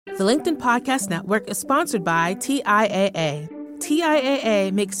The LinkedIn Podcast Network is sponsored by TIAA.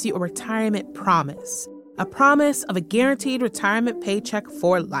 TIAA makes you a retirement promise, a promise of a guaranteed retirement paycheck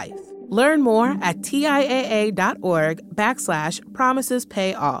for life. Learn more at TIAA.org/promises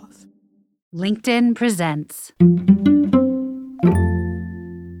pay off. LinkedIn presents.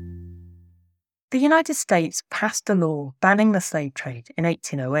 The United States passed a law banning the slave trade in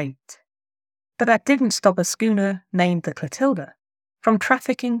 1808. But that didn't stop a schooner named the Clotilda from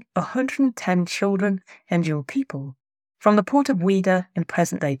trafficking 110 children and young people from the port of Ouida in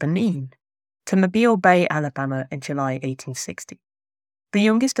present-day Benin to Mobile Bay, Alabama in July 1860. The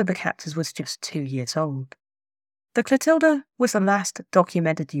youngest of the captors was just 2 years old. The Clotilda was the last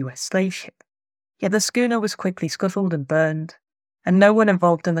documented U.S. slave ship, yet the schooner was quickly scuttled and burned, and no one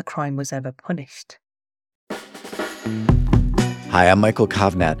involved in the crime was ever punished. Hi, I'm Michael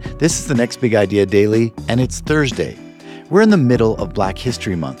Kovnat. This is the Next Big Idea Daily, and it's Thursday. We're in the middle of Black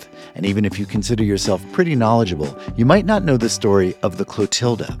History Month, and even if you consider yourself pretty knowledgeable, you might not know the story of the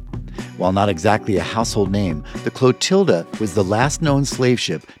Clotilda. While not exactly a household name, the Clotilda was the last known slave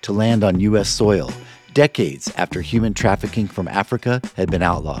ship to land on U.S. soil, decades after human trafficking from Africa had been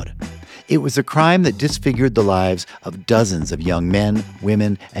outlawed. It was a crime that disfigured the lives of dozens of young men,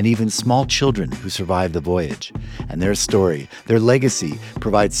 women, and even small children who survived the voyage. And their story, their legacy,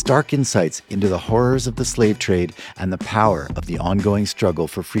 provides stark insights into the horrors of the slave trade and the power of the ongoing struggle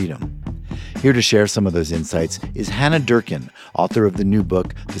for freedom. Here to share some of those insights is Hannah Durkin, author of the new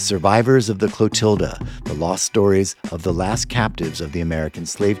book, The Survivors of the Clotilda, The Lost Stories of the Last Captives of the American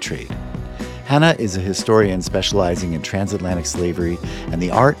Slave Trade. Hannah is a historian specializing in transatlantic slavery and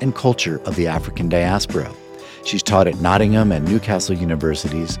the art and culture of the African diaspora. She's taught at Nottingham and Newcastle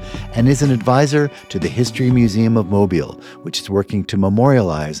universities and is an advisor to the History Museum of Mobile, which is working to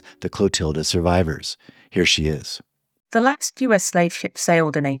memorialize the Clotilda survivors. Here she is. The last U.S. slave ship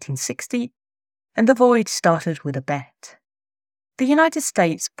sailed in 1860, and the voyage started with a bet. The United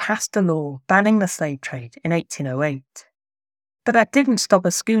States passed a law banning the slave trade in 1808. But that didn't stop a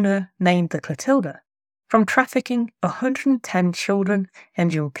schooner named the Clotilda from trafficking 110 children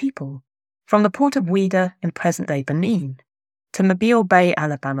and young people from the port of Ouida in present-day Benin to Mobile Bay,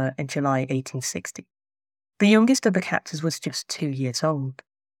 Alabama in July 1860. The youngest of the captors was just 2 years old.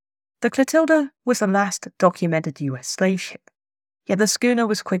 The Clotilda was the last documented U.S. slave ship, yet the schooner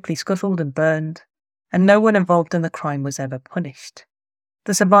was quickly scuttled and burned, and no one involved in the crime was ever punished.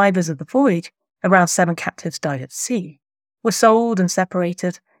 The survivors of the voyage, around 7 captives died at sea, were sold and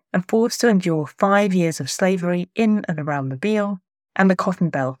separated and forced to endure 5 years of slavery in and around Mobile and the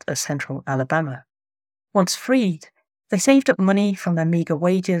Cotton Belt of central Alabama. Once freed, they saved up money from their meagre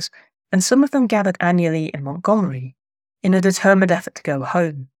wages, and some of them gathered annually in Montgomery in a determined effort to go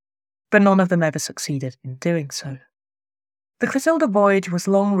home, but none of them ever succeeded in doing so. The Clotilda voyage was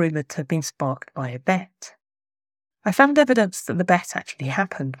long rumoured to have been sparked by a bet. I found evidence that the bet actually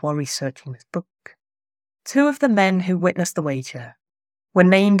happened while researching this book. 2 of the men who witnessed the wager were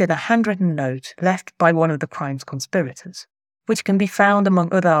named in a handwritten note left by one of the crime's conspirators, which can be found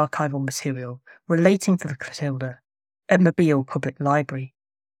among other archival material relating to the Clotilda at Mobile Public Library.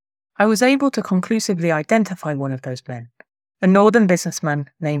 I was able to conclusively identify one of those men, a northern businessman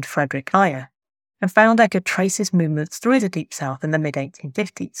named Frederick Eyre, and found I could trace his movements through the Deep South in the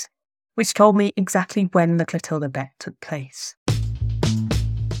mid-1850s, which told me exactly when the Clotilda bet took place.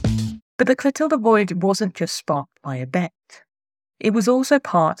 But the Clotilda voyage wasn't just sparked by a bet. It was also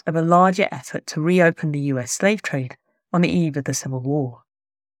part of a larger effort to reopen the US slave trade on the eve of the Civil War.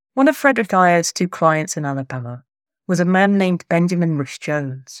 One of Frederick Eyre's 2 clients in Alabama was a man named Benjamin Rush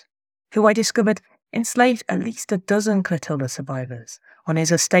Jones, who I discovered enslaved at least a dozen Clotilda survivors on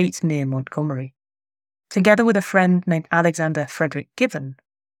his estate near Montgomery, together with a friend named Alexander Frederick Given,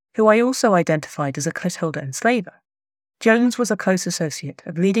 who I also identified as a Clotilda enslaver. Jones was a close associate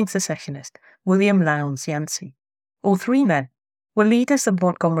of leading secessionist William Lowndes Yancey. All 3 men were leaders of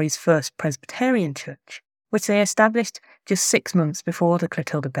Montgomery's first Presbyterian church, which they established just 6 months before the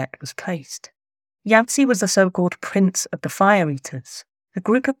Clotilda bet was placed. Yancey was the so-called Prince of the Fire Eaters, a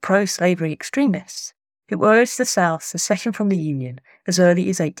group of pro-slavery extremists who urged the South's secession from the Union as early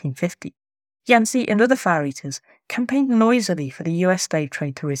as 1850. Yancey and other Fire Eaters campaigned noisily for the US slave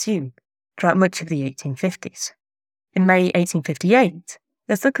trade to resume throughout much of the 1850s. In May 1858,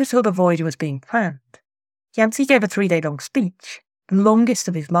 as the Clotilda voyage was being planned, Yancey gave a 3-day-long speech, the longest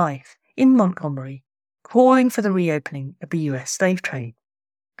of his life, in Montgomery, calling for the reopening of the US slave trade.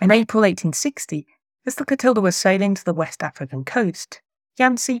 In April 1860, as the Clotilda was sailing to the West African coast,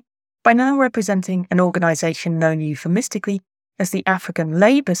 Yancey, by now representing an organisation known euphemistically as the African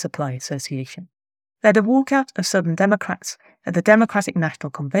Labour Supply Association, led a walkout of Southern Democrats at the Democratic National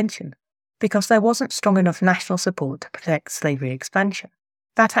Convention because there wasn't strong enough national support to protect slavery expansion.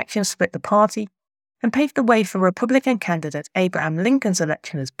 That action split the party and paved the way for Republican candidate Abraham Lincoln's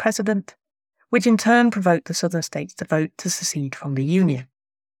election as president, which in turn provoked the Southern states to vote to secede from the Union.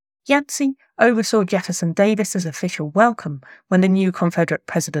 Yancey oversaw Jefferson Davis's official welcome when the new Confederate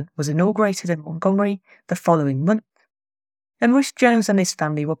president was inaugurated in Montgomery the following month, and Rush Jones and his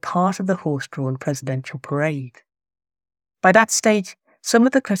family were part of the horse-drawn presidential parade. By that stage, some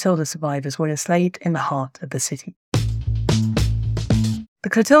of the Clotilda survivors were enslaved in the heart of the city. The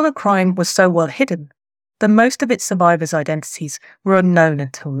Clotilda crime was so well hidden that most of its survivors' identities were unknown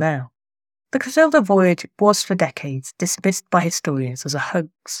until now. The Clotilda voyage was for decades dismissed by historians as a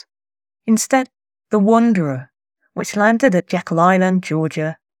hoax. Instead, the Wanderer, which landed at Jekyll Island,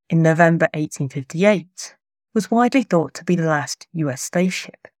 Georgia, in November 1858, was widely thought to be the last US slave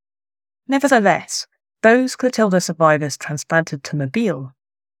ship. Nevertheless, those Clotilda survivors transplanted to Mobile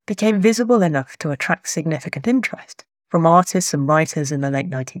became visible enough to attract significant interest from artists and writers in the late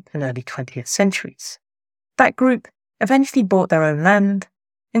 19th and early 20th centuries. That group eventually bought their own land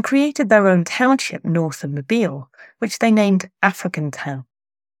and created their own township north of Mobile, which they named African Town.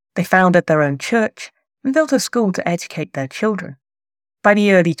 They founded their own church and built a school to educate their children. By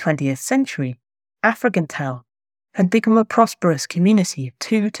the early 20th century, African Town had become a prosperous community of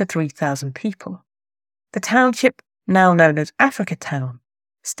 2,000 to 3,000 people. The township, now known as Africa Town,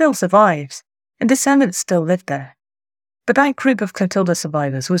 still survives, and descendants still live there. But that group of Clotilda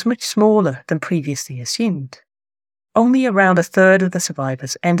survivors was much smaller than previously assumed. Only around a third of the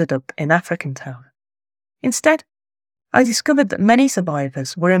survivors ended up in African Town. Instead, I discovered that many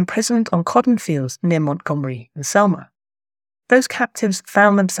survivors were imprisoned on cotton fields near Montgomery and Selma. Those captives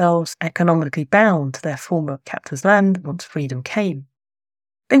found themselves economically bound to their former captors' land once freedom came.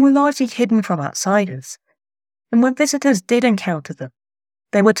 They were largely hidden from outsiders, and when visitors did encounter them,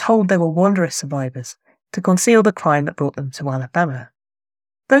 they were told they were wanderer survivors to conceal the crime that brought them to Alabama.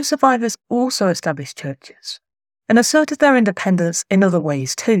 Those survivors also established churches and asserted their independence in other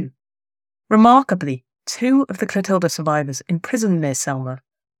ways too. Remarkably, 2 of the Clotilda survivors imprisoned near Selma,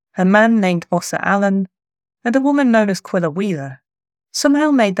 a man named Ossa Allen and a woman known as Quilla Wheeler,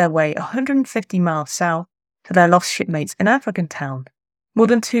 somehow made their way 150 miles south to their lost shipmates in African Town, more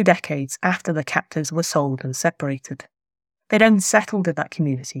than 2 decades after the captives were sold and separated. They then settled in that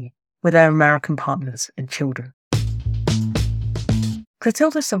community with their American partners and children.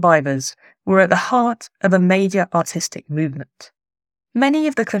 Clotilda survivors were at the heart of a major artistic movement. Many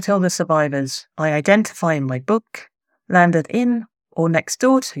of the Clotilda survivors I identify in my book landed in, or next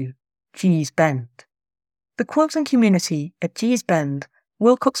door to, Gee's Bend. The quilting community at Gee's Bend,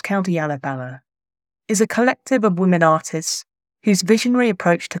 Wilcox County, Alabama, is a collective of women artists whose visionary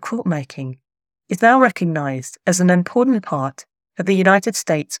approach to quilt making is now recognized as an important part of the United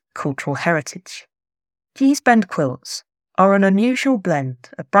States' cultural heritage. Gee's Bend quilts are an unusual blend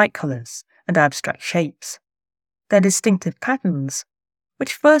of bright colors and abstract shapes. Their distinctive patterns,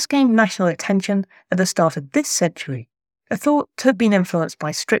 which first gained national attention at the start of this century, are thought to have been influenced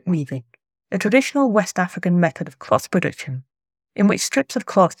by strip weaving, a traditional West African method of cloth production in which strips of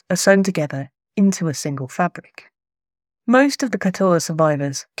cloth are sewn together into a single fabric. Most of the Clotilda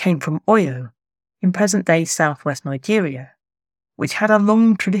survivors came from Oyo, in present-day southwest Nigeria, which had a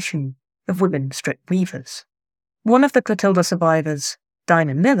long tradition of women strip weavers. One of the Clotilda survivors,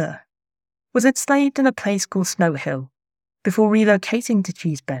 Dinah Miller, was enslaved in a place called Snow Hill before relocating to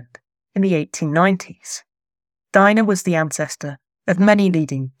Gee's Bend in the 1890s. Dinah was the ancestor of many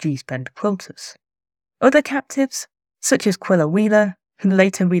leading Gee's Bend quilters. Other captives, such as Quilla Wheeler, who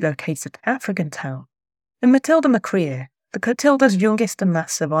later relocated to African Town, and Matilda McCreer, the Clotilda's youngest and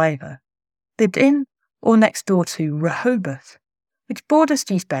last survivor, lived in or next door to Rehoboth, which borders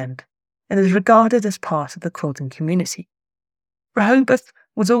Gee's Bend and is regarded as part of the quilting community. Rehoboth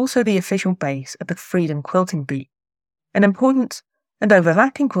was also the official base of the Freedom Quilting Bee, an important and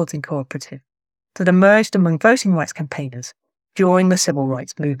overlapping quilting cooperative that emerged among voting rights campaigners during the Civil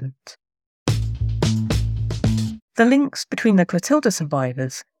Rights Movement. The links between the Clotilda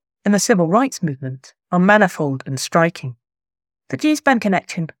survivors and the Civil Rights Movement are manifold and striking. The Gee's Bend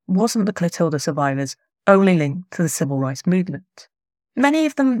connection wasn't the Clotilda survivors' only link to the Civil Rights Movement. Many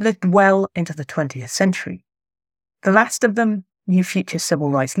of them lived well into the 20th century. The last of them knew future civil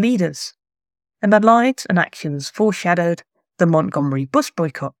rights leaders, and their lives and actions foreshadowed the Montgomery bus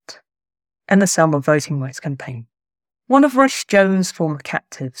boycott and the Selma voting rights campaign. One of Rush Jones' former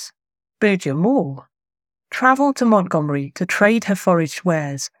captives, Booja Moore, travelled to Montgomery to trade her foraged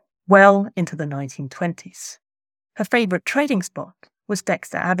wares well into the 1920s. Her favourite trading spot was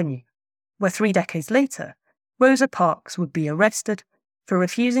Dexter Avenue, where 3 decades later, Rosa Parks would be arrested for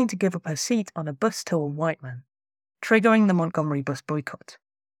refusing to give up her seat on a bus to a white man, triggering the Montgomery bus boycott.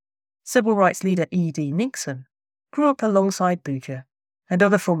 Civil rights leader E.D. Nixon grew up alongside Booger and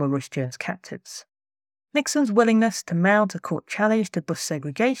other former Rush Jones captives. Nixon's willingness to mount a court challenge to bus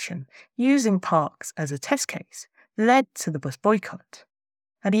segregation using Parks as a test case led to the bus boycott,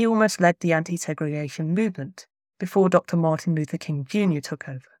 and he almost led the anti-segregation movement before Dr. Martin Luther King Jr. took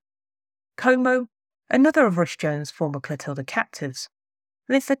over. Como, another of Rush Jones' former Clotilda captives,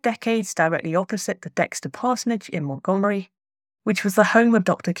 lived for decades directly opposite the Dexter Parsonage in Montgomery, which was the home of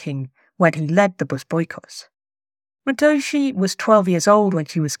Dr. King when he led the bus boycotts. Radoshi was 12 years old when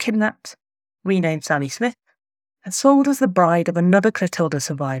she was kidnapped, renamed Sally Smith, and sold as the bride of another Clotilda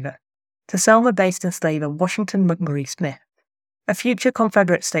survivor to Selma-based enslaver Washington Montgomery Smith, a future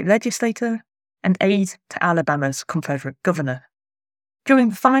Confederate state legislator and aide to Alabama's Confederate governor. During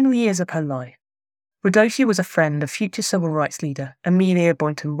the final years of her life, Radoshi was a friend of future civil rights leader Amelia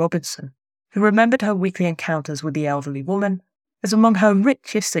Boynton Robinson, who remembered her weekly encounters with the elderly woman as among her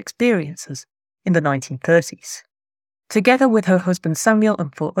richest experiences in the 1930s. Together with her husband Samuel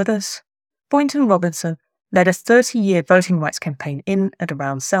and 4 others, Boynton Robinson led a 30-year voting rights campaign in and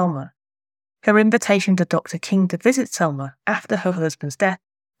around Selma. Her invitation to Dr. King to visit Selma after her husband's death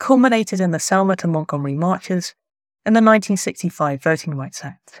culminated in the Selma to Montgomery marches and the 1965 Voting Rights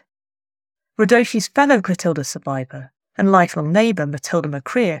Act. Radoshi's fellow Clotilda survivor and lifelong neighbour Matilda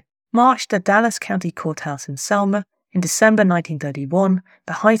McCreer marched to Dallas County Courthouse in Selma in December 1931,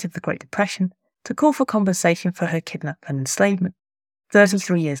 the height of the Great Depression, to call for compensation for her kidnapping and enslavement.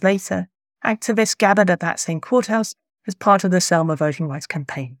 33 years later, activists gathered at that same courthouse as part of the Selma voting rights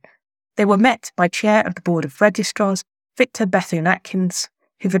campaign. They were met by Chair of the Board of Registrars, Victor Bethune-Atkins,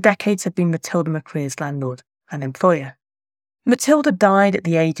 who for decades had been Matilda McCreer's landlord and employer. Matilda died at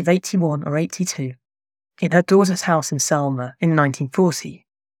the age of 81 or 82 in her daughter's house in Selma in 1940,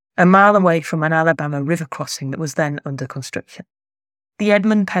 a mile away from an Alabama river crossing that was then under construction. The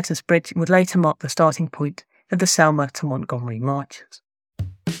Edmund Pettus Bridge would later mark the starting point of the Selma to Montgomery marches.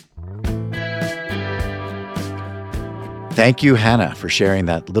 Thank you, Hannah, for sharing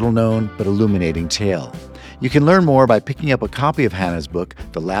that little-known but illuminating tale. You can learn more by picking up a copy of Hannah's book,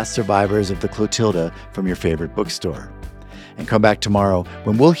 The Last Survivors of the Clotilda, from your favorite bookstore. And come back tomorrow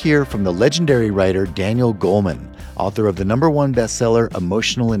when we'll hear from the legendary writer Daniel Goleman, author of the #1 bestseller,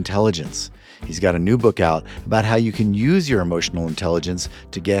 Emotional Intelligence. He's got a new book out about how you can use your emotional intelligence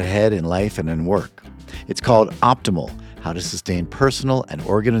to get ahead in life and in work. It's called Optimal: How to Sustain Personal and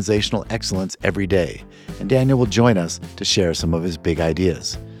Organizational Excellence Every Day. And Daniel will join us to share some of his big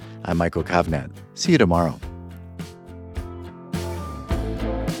ideas. I'm Michael Kovnat. See you tomorrow.